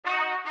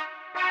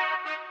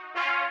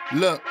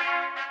Look,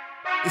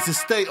 it's a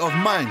state of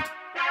mind.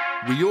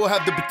 We all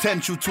have the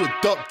potential to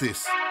adopt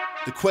this.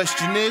 The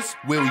question is,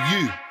 will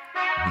you?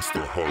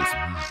 Mr. House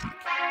Music.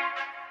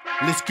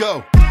 Let's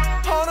go.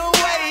 On the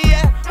way,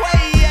 yeah.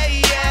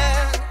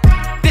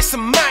 This a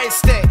mind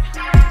state.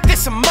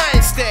 This a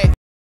mind state.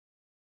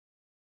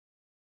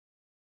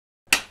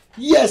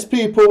 Yes,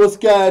 people, what's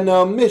going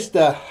on?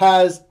 Mr.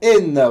 Has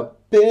in the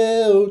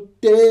building.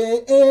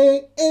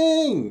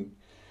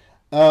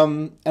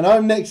 And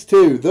I'm next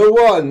to the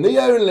one, the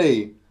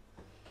only.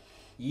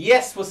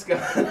 Yes, what's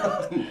going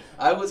on?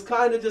 I was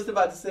kind of just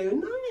about to say,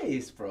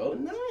 nice, bro,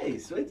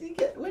 nice. Where did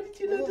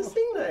you learn to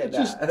sing like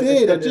that?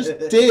 I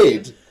just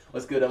did.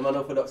 What's good? I'm an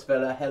Unorthodox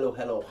fella.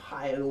 Hello,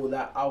 hi, and all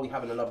that. Are we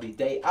having a lovely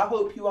day? I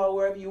hope you are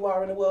wherever you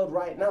are in the world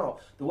right now.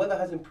 The weather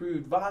has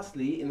improved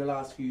vastly in the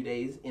last few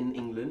days in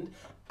England,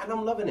 and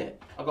I'm loving it.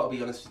 I got to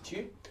be honest with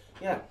you.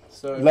 Yeah,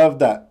 so... Love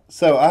that.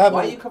 So I have.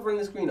 Why are you covering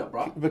the screen up,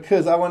 bro?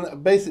 Because I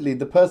want, basically,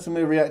 the person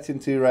we're reacting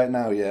to right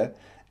now, yeah,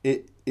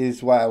 it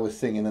is why I was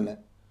singing, isn't it?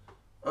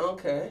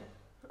 Okay.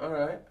 All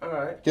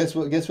right. Guess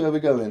what? Guess where we're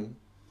going?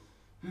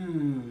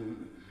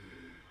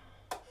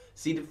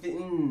 See the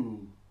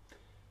thing.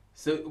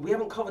 So we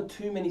haven't covered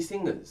too many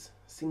singers.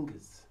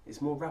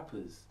 It's more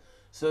rappers.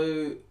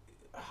 So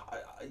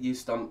you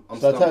stumped. I'm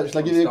stumped. Shall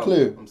I give you a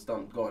clue? I'm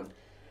stumped. Go on.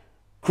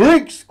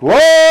 Creek Squad!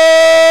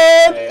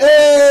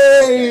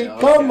 Hey! Okay,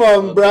 Come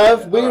on,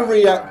 bruv. We're All right,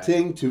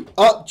 reacting to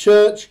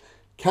Upchurch,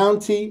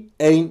 County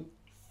Ain't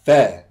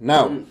Fair.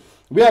 Now,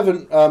 we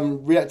haven't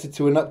reacted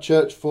to an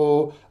Upchurch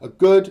for a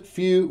good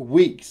few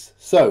weeks.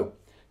 So,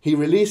 he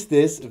released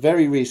this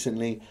very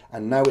recently,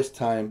 and now it's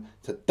time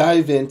to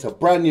dive into a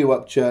brand new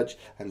Upchurch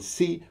and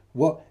see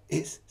what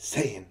it's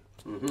saying.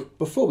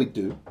 Before we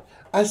do,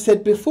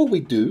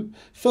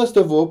 first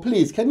of all,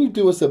 please, can you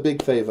do us a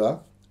big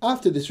favour?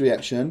 After this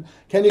reaction,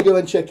 can you go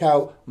and check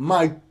out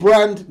my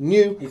brand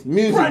new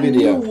music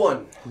video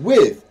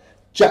with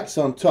Jax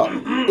on top?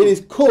 It is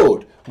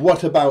called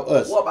What About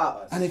Us? What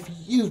About Us? And if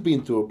you've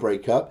been through a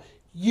breakup,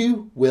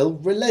 you will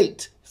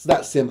relate. It's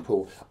that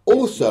simple.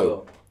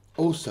 Also,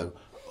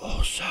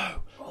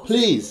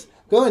 please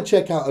go and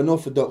check out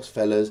Unorthodox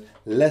Fellas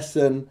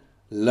Lesson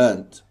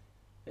Learnt.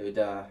 It'd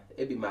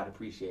be mad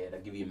appreciated.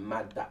 I'd give you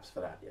mad daps for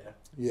that, yeah?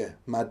 Yeah,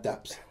 mad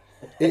daps.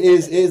 It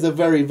is a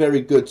very,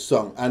 very good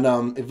song and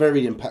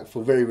very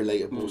impactful, very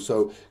relatable.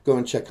 So go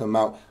and check them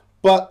out.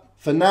 But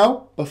for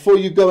now, before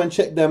you go and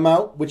check them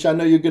out, which I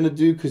know you're going to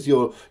do because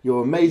you're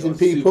amazing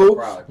people,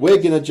 proud, we're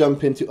going to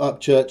jump into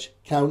Upchurch,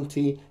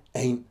 County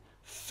Ain't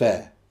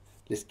Fair.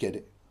 Let's get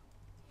it.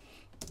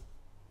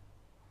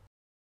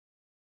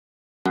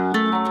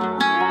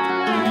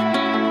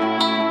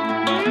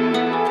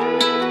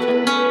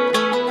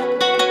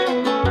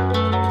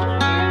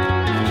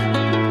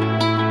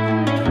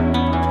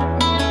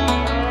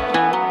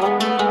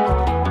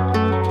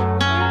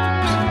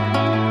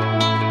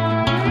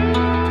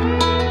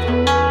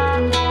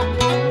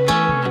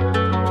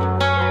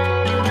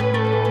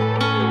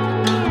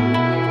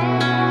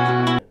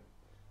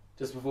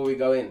 Just before we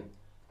go in,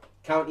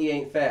 County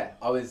Ain't Fair.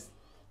 I was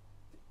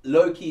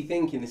low-key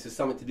thinking this was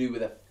something to do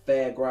with a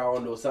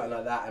fairground or something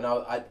like that, and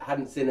I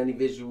hadn't seen any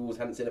visuals,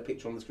 hadn't seen a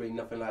picture on the screen,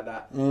 nothing like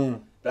that.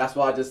 But that's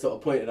why I just sort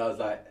of pointed. I was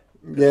like,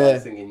 Yeah,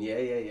 singing,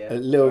 yeah. A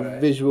little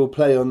visual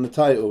play on the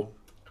title.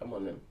 Come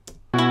on then.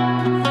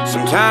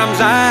 Sometimes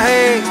I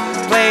hate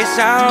the place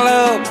I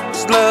love.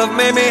 This love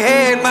made me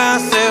hate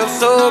myself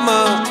so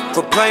much.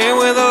 For playing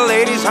with a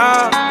lady's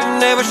heart, it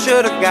never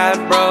should have got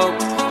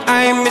broke.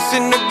 I ain't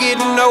missing to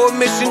getting no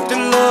admission to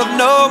love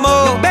no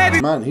more.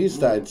 Baby. Man, he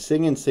started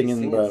singing,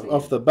 bruv,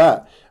 off the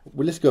bat.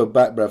 Well, let's go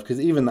back, bruv, because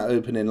even that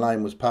opening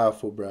line was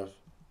powerful, bruv.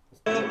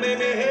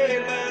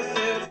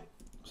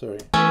 Sorry.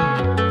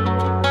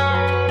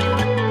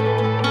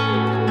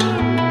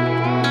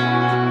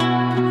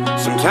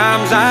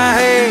 Sometimes I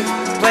hate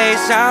the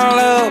place I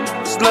love.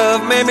 This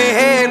love made me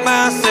hate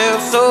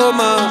myself so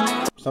much.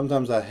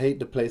 Sometimes I hate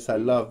the place I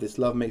love. This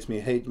love makes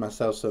me hate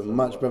myself so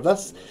much,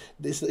 bruv.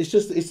 It's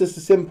just a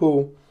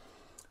simple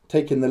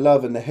taking the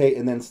love and the hate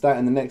and then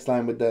starting the next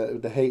line with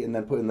the hate and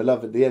then putting the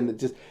love at the end.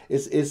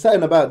 It's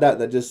something about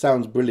that just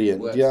sounds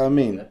brilliant. Do you know what I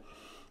mean? Yeah.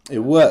 It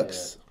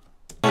works.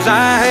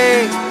 I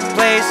hate the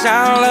place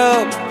I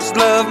love. This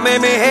love made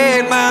me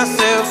hate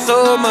myself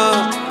so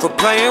much. For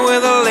playing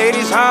with a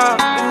lady's heart,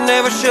 it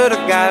never should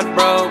have got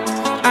broke.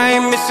 I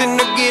ain't missing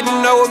to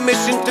getting no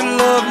admission to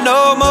love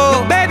no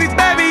more. Baby,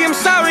 I'm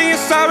sorry and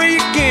sorry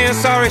again.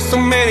 Sorry so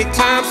many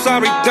times,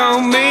 sorry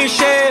don't mean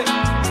shit.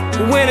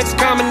 When it's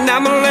coming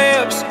out my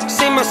lips,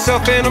 see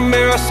myself in a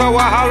mirror, so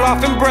I haul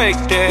off and break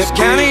this.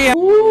 County.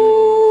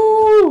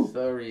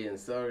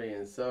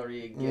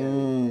 Sorry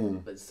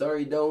again. But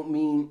sorry don't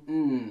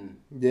mean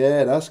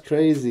Yeah, that's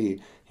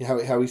crazy.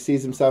 How he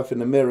sees himself in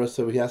the mirror,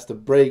 so he has to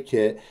break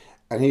it,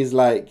 and he's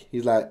like,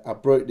 I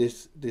broke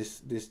this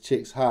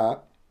chick's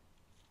heart.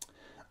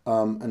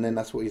 And then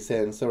that's what he's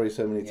saying sorry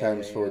so many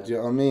times for. Do you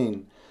know what I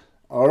mean?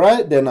 All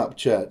right, then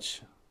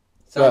Upchurch.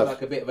 Sounds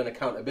like a bit of an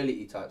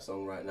accountability type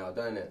song right now,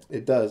 don't it?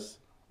 It does.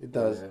 It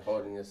does. Yeah,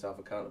 holding yourself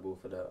accountable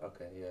for the.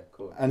 Okay, yeah,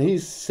 cool. And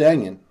he's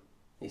singing.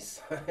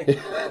 He's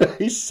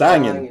He's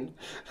singing.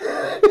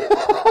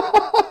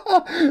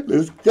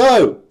 Let's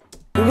go.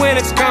 When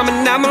it's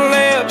coming out my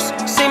lips,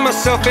 see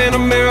myself in a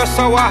mirror,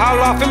 so I haul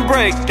off and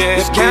break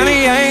this. This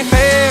county ain't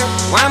fair,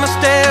 why am I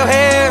still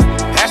here?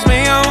 Pass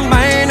me on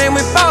Main and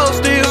we both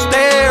still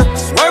stare.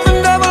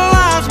 Swerving double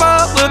lines,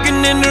 but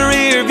looking in the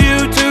rear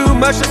view. Too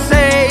much to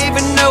say,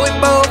 even though we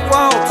both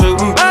want to.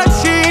 But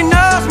she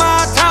knows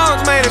my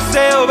tongue's made of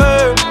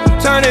silver.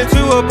 Turn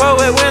into a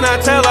poet when I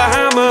tell her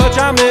how much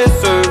I miss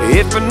her.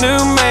 If a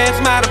new man's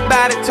mad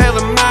about it, tell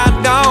him I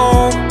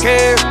don't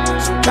care.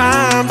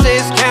 Sometimes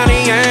this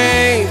county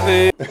ain't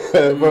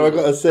fair. Bro, I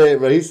gotta say it,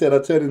 bro. He said I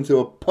turned into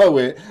a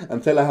poet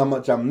and tell her how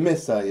much I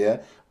miss her,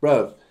 yeah?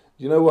 Bro,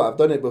 you know what? I've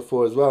done it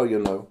before as well, you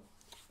know.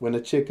 When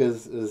a chick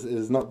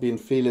is not been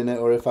feeling it,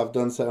 or if I've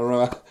done something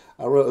wrong,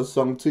 I wrote a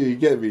song too, you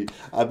get me?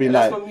 I'd be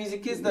like... That's what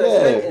music is though,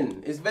 it's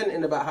venting. It's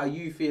venting about how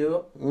you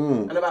feel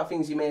and about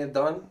things you may have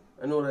done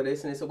and all of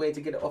this, and it's a way to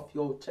get it off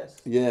your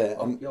chest. Yeah.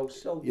 Off your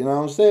shoulder. You know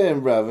what I'm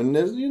saying, bruv? And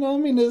there's, you know what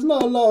I mean? There's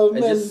not a lot of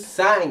men... just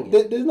sang.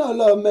 There's not a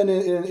lot of men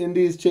in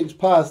these chicks'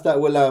 past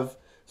that will have,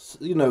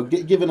 you know,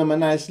 given them a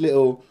nice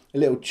little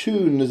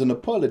tune as an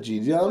apology.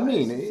 Do you know what I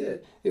mean?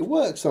 It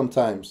works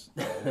sometimes.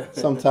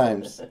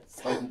 Sometimes.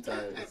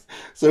 Sometimes.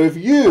 So if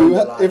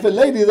a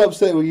lady is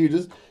upset with you,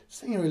 just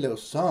sing her a little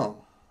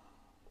song.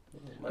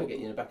 Might get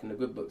you back in the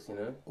good books, you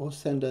know? Or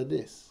send her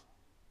this.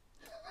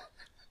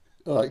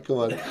 Alright, come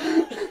on.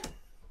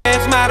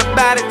 It's mad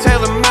about it,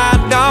 tell him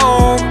I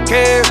don't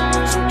care.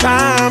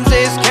 Sometimes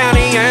this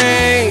county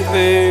ain't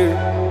fair.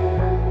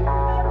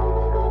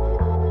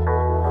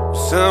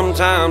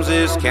 Sometimes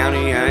this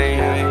county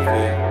ain't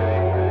fair.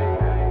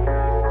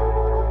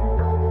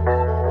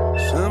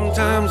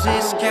 Sometimes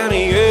this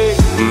county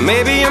ain't.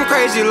 Maybe I'm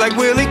crazy like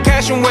Willie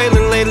Cash and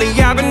Waylon lately.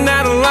 I've been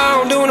out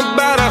alone doing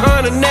about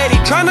 180,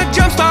 trying to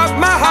jumpstart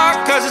my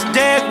heart cause it's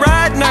dead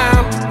right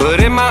now. But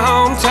in my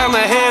hometown the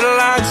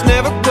headlights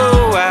never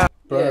go out.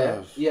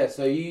 Yeah,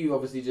 so you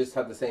obviously just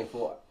had the same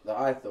thought that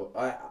I thought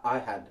I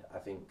had, I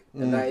think.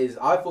 And that is,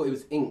 I thought it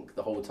was ink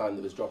the whole time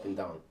that was dropping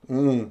down.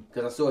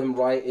 Because I saw him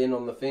writing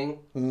on the thing.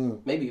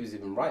 Maybe he was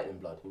even writing in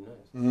blood, who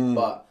knows.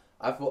 But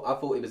I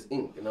thought it was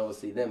ink, and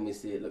obviously then we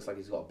see it looks like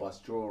he's got a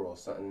bust draw or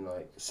something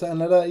like... Something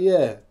like that,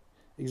 yeah.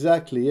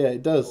 Exactly, yeah,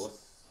 it does.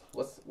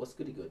 What's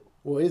goody good?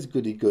 What is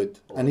goody good?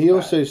 And he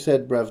also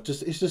said, bruv,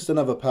 it's just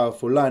another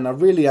powerful line. I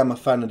really am a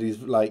fan of these,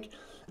 like,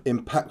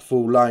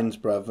 impactful lines,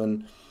 bruv,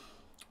 and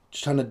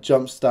just trying to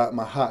jumpstart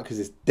my heart because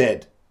it's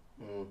dead.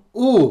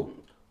 Ooh.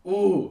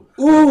 Ooh.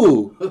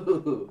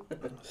 Ooh.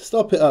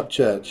 Stop it,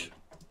 Upchurch.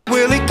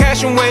 Willie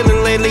Cash and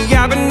Waylon lately,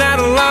 I've been out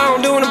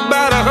alone doing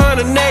about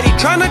 180,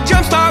 trying to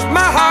jumpstart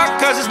my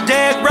heart cause it's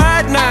dead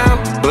right now.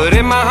 But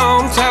in my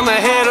hometown the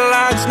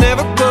headlights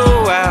never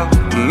go out.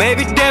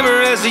 Maybe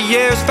dimmer as the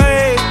years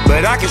fade,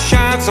 but I can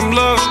shine some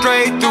love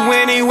straight through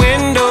any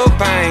window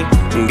pane.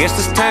 And guess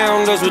this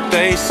town does what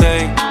they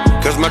say,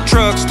 cause my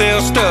truck's still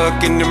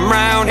stuck in them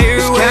round here.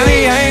 This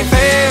county ain't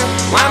fair,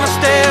 why am I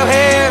still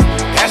here?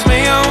 Pass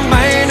me on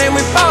Main and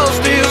we both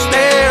still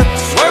stare.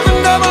 Swerving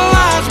double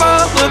lines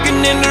but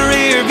looking in the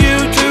rear view.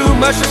 Too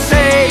much to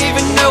say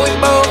even though we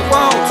both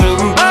want to.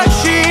 But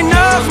she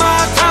knows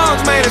my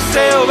tongue's made of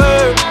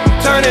silver.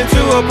 Turn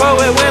into a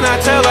poet when I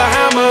tell her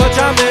how much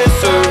I miss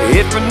her.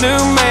 If a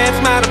new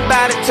man's mad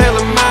about it, tell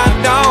him I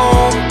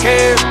don't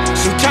care.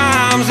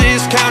 Sometimes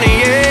this county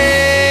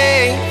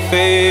ain't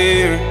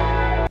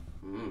fair.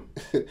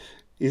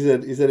 He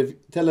said,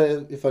 tell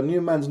her if a new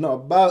man's not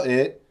about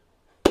it,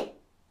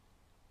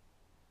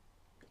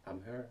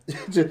 I'm her.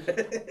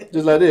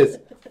 just like this.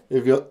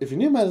 If your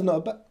new man's not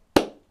about,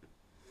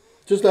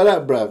 just like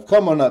that, bruv.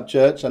 Come on up,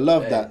 church. I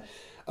love that.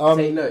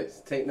 Take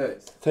notes. Take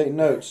notes. Take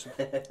notes.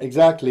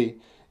 Exactly.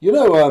 You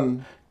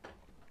know,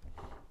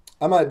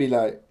 I might be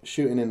like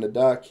shooting in the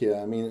dark here.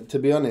 I mean, to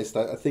be honest,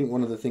 I think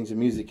one of the things in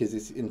music is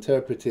it's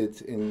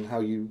interpreted in how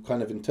you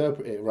kind of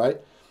interpret it,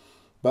 right?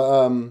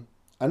 But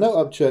I know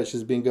Upchurch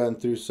has been going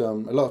through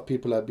a lot of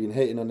people have been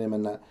hating on him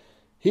and that.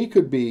 He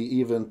could be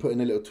even putting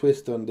a little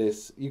twist on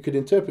this. You could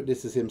interpret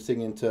this as him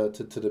singing to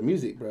the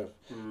music, bruv,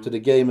 to the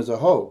game as a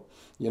whole,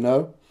 you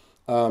know?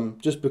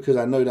 Just because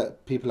I know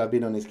that people have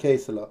been on his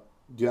case a lot.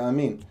 Do you know what I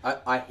mean?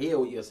 I hear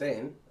what you're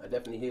saying. I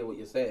definitely hear what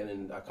you're saying,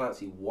 and I can't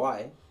see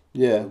why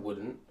it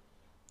wouldn't.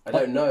 I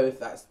don't know if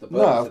that's the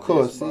purpose. No, of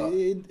course.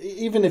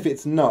 Even if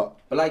it's not.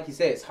 But like you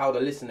say, it's how the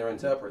listener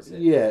interprets it.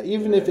 Yeah,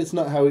 even if it's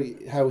not how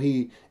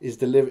he is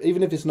delivered,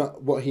 even if it's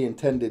not what he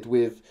intended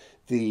with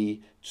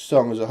the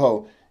song as a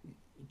whole.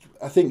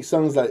 I think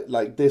songs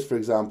like this, for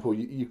example,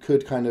 you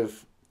could kind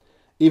of,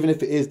 even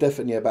if it is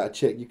definitely about a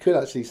chick, you could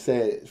actually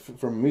say it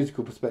from a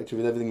musical perspective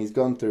with everything he's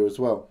gone through as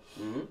well.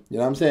 You know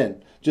what I'm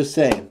saying? Just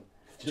saying.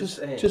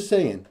 Just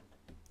saying.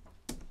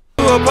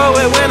 A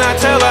poet when I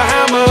tell her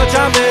how much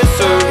I miss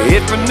her.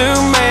 If a new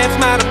man's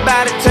mad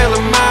about it, tell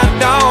him I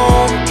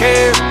don't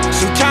care.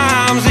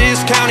 Sometimes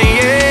this county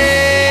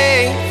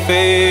ain't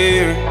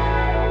fair.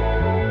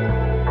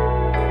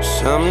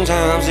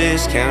 Sometimes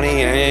this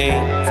county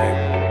ain't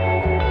fair.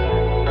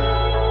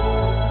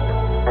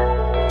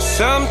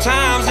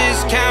 Sometimes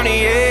this county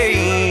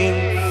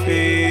ain't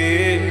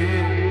fair.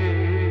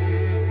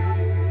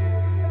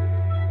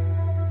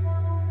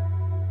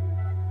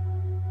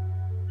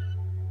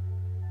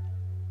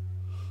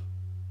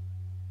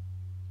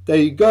 There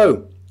you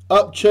go.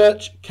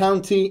 Upchurch,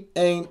 County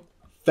Ain't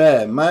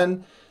Fair,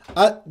 man.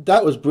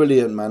 That was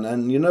brilliant, man.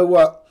 And you know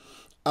what?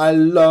 I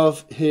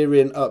love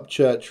hearing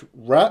Upchurch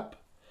rap,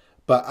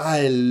 but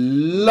I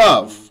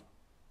love...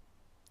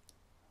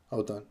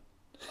 Hold on.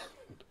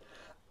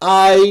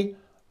 I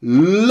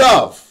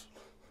love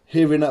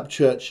hearing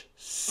Upchurch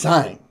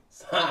sing.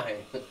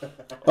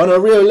 On a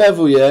real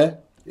level, yeah.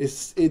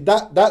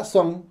 That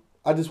song,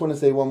 I just want to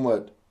say one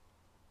word.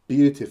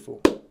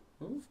 Beautiful.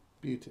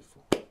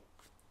 Beautiful.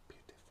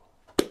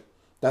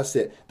 That's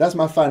it. That's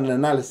my final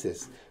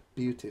analysis.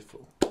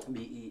 Beautiful.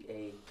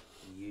 B-E-A,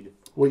 beautiful.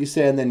 What you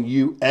saying then,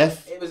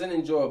 U-F? It was an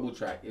enjoyable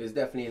track. It was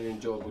definitely an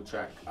enjoyable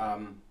track.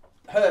 In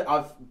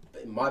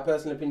my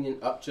personal opinion,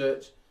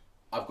 Upchurch,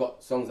 I've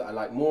got songs that I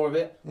like more of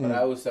it, but I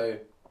also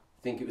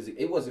think it was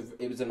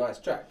a nice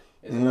track.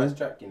 It was a nice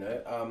track, you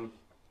know.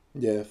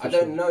 Yeah, I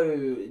don't know,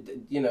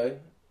 you know,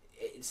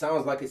 it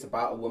sounds like it's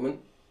about a woman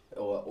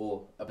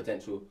or a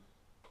potential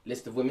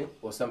list of women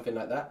or something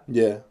like that.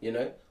 Yeah. You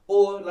know?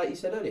 Or, like you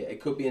said earlier, it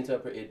could be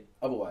interpreted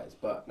otherwise.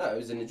 But, no, it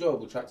was an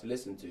enjoyable track to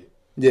listen to.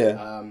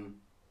 Yeah.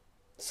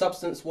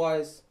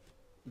 Substance-wise,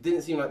 it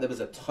didn't seem like there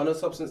was a ton of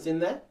substance in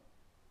there.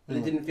 But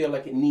it didn't feel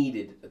like it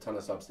needed a ton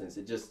of substance.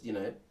 It just, you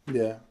know...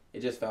 Yeah.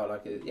 It just felt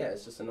like,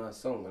 it's just a nice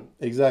song, man.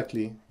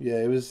 Exactly.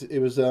 Yeah, it was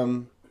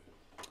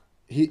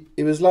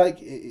like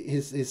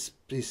his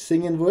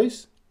singing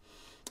voice.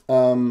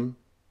 The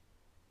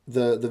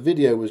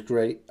video was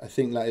great. I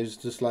think like it was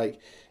just like...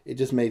 It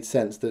just made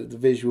sense that the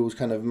visuals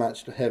kind of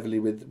matched heavily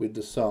with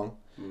the song,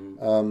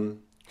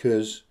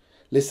 because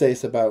let's say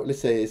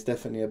it's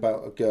definitely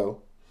about a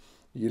girl.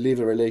 You leave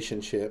a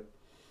relationship,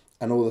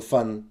 and all the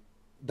fun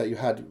that you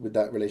had with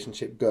that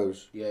relationship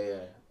goes.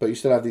 Yeah. But you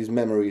still have these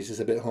memories. It's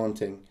a bit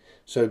haunting.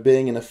 So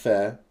being in a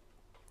fair,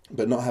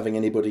 but not having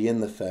anybody in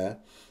the fair,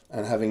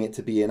 and having it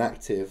to be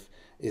inactive,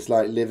 is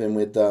like living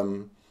with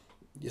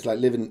It's like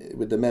living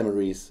with the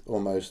memories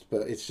almost,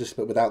 but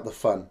without the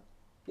fun.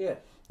 Yeah.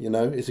 You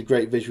know, it's a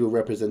great visual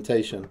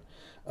representation.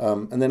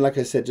 And then, like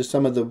I said, just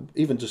some of the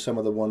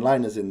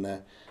one-liners in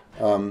there.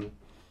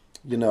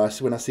 You know,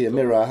 when I see a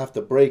mirror, I have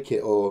to break it,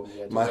 or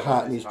my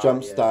heart needs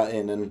jump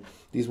starting, and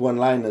these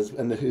one-liners.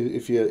 And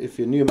if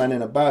you're new man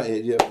in about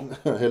it,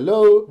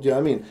 hello, do you know what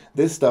I mean?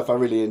 This stuff I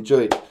really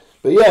enjoyed.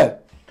 But yeah,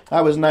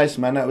 that was nice,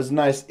 man. That was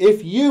nice.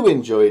 If you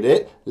enjoyed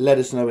it, let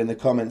us know in the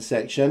comment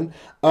section.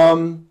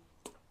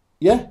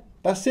 Yeah.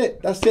 That's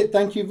it.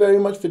 Thank you very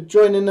much for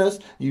joining us,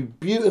 you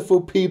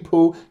beautiful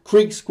people.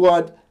 Creek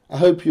Squad, I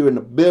hope you're in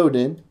the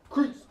building.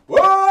 Creek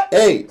Squad!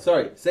 Hey!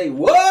 Sorry, say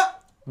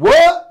what?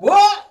 What?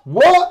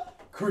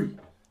 Creek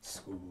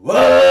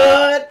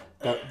Squad!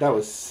 That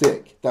was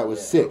sick. That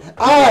was sick.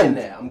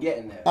 I'm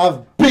getting there.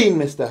 I've been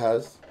Mr.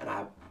 Haz. And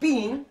I've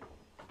been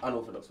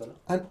Unorthodox Fella.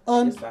 And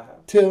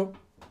until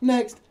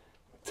next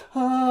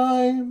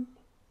time.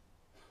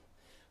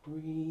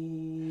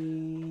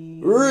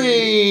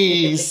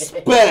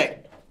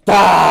 Respect.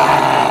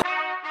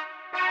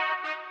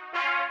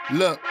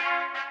 Look,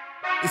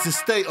 it's a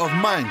state of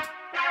mind.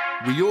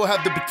 We all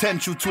have the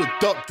potential to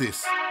adopt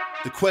this.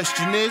 The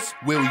question is,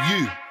 will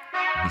you?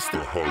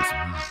 Mr. Haz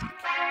Music.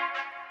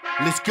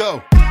 Let's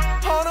go.